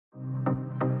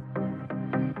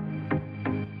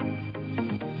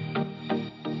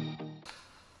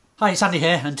Hi, it's Andy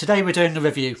here, and today we're doing a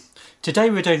review. Today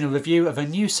we're doing a review of a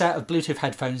new set of Bluetooth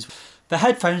headphones. The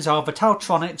headphones are the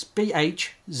TaoTronics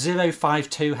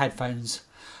BH052 headphones.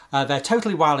 They're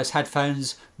totally wireless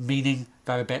headphones, meaning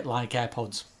they're a bit like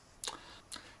AirPods.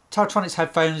 TaoTronics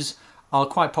headphones are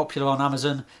quite popular on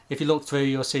Amazon. If you look through,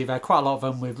 you'll see there are quite a lot of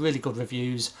them with really good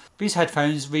reviews. These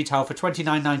headphones retail for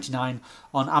 $29.99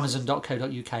 on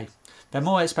amazon.co.uk. They're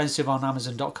more expensive on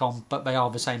amazon.com, but they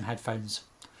are the same headphones.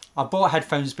 I've bought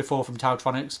headphones before from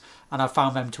TaoTronics and I've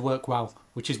found them to work well,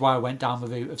 which is why I went down the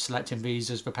route of selecting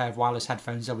these as the pair of wireless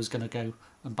headphones I was going to go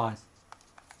and buy.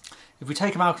 If we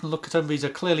take them out and look at them, these are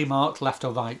clearly marked left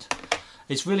or right.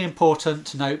 It's really important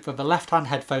to note that the left-hand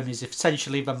headphone is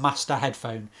essentially the master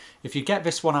headphone. If you get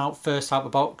this one out first out the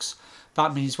box,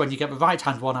 that means when you get the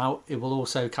right-hand one out, it will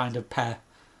also kind of pair.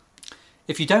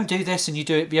 If you don't do this and you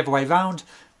do it the other way around,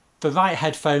 the right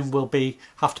headphone will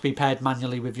have to be paired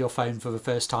manually with your phone for the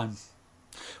first time.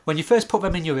 When you first put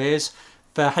them in your ears,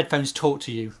 the headphones talk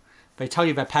to you. They tell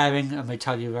you they're pairing and they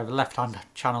tell you they're the left hand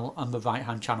channel and the right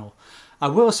hand channel. I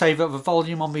will say that the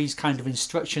volume on these kind of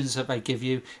instructions that they give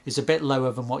you is a bit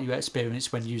lower than what you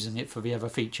experience when using it for the other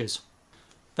features.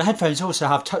 The headphones also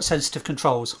have touch sensitive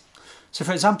controls. So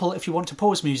for example, if you want to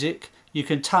pause music, you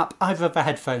can tap either of the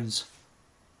headphones.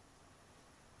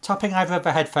 Tapping either of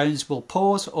the headphones will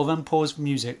pause or unpause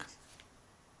music.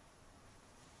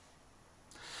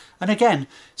 And again,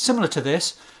 similar to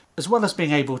this, as well as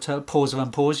being able to pause or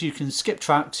unpause, you can skip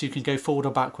tracks, you can go forward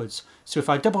or backwards. So if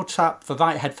I double tap the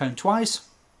right headphone twice,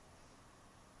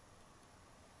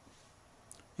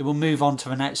 it will move on to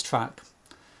the next track.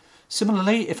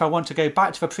 Similarly, if I want to go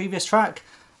back to the previous track,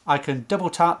 I can double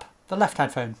tap the left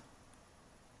headphone.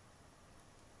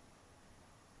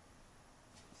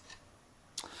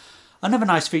 Another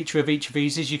nice feature of each of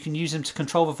these is you can use them to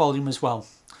control the volume as well.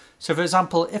 So for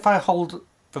example, if I hold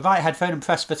the right headphone and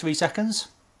press for 3 seconds,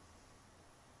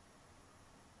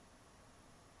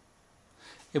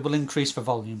 it will increase the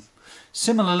volume.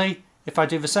 Similarly, if I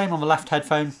do the same on the left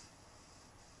headphone,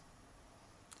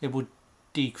 it will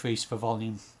decrease the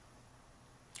volume.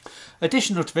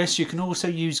 Additional to this, you can also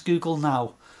use Google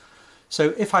Now.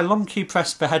 So if I long key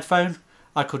press the headphone,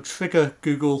 I could trigger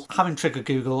Google. Having triggered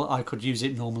Google, I could use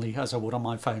it normally as I would on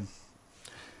my phone.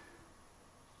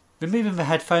 Removing the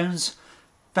headphones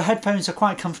are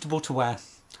quite comfortable to wear.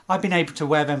 I've been able to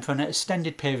wear them for an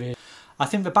extended period. I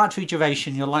think the battery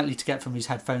duration you're likely to get from these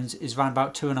headphones is around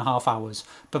about 2.5 hours,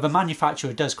 but the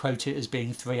manufacturer does quote it as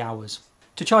being 3 hours.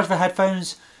 To charge the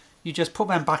headphones, you just put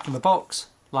them back in the box,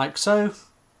 like so,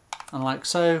 and like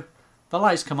so. The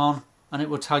lights come on and it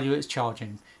will tell you it's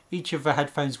charging. Each of the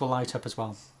headphones will light up as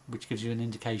well, which gives you an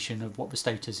indication of what the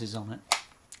status is on it.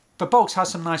 The box has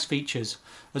some nice features,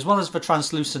 as well as the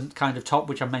translucent kind of top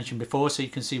which I mentioned before, so you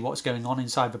can see what's going on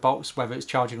inside the box, whether it's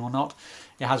charging or not.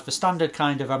 It has the standard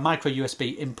kind of a micro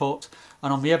USB input,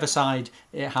 and on the other side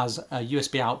it has a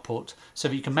USB output, so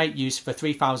that you can make use of the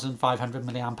 3500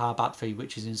 mAh battery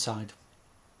which is inside.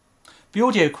 The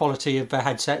audio quality of the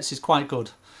headsets is quite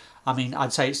good. I mean,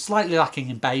 I'd say it's slightly lacking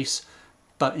in bass,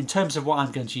 but in terms of what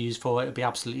I'm going to use for it, it'll be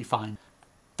absolutely fine.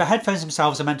 The headphones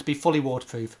themselves are meant to be fully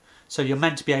waterproof, so you're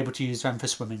meant to be able to use them for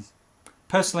swimming.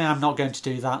 Personally, I'm not going to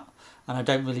do that, and I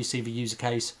don't really see the user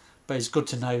case, but it's good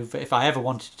to know that if I ever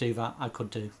wanted to do that, I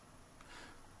could do.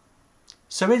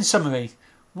 So in summary,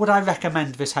 would I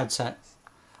recommend this headset?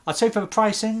 I'd say for the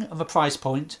pricing and the price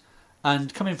point,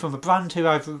 and coming from a brand who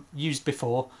I've used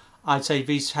before, I'd say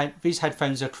these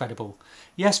headphones are credible.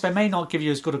 Yes, they may not give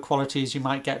you as good a quality as you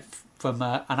might get from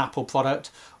an Apple product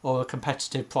or a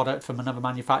competitive product from another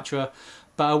manufacturer,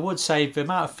 but I would say the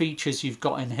amount of features you've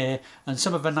got in here and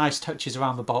some of the nice touches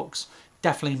around the box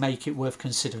definitely make it worth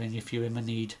considering if you're in the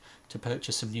need to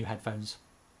purchase some new headphones.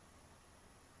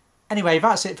 Anyway,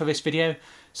 that's it for this video.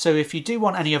 So if you do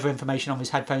want any other information on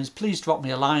these headphones, please drop me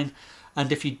a line,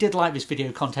 and if you did like this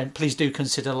video content, please do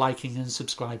consider liking and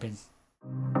subscribing.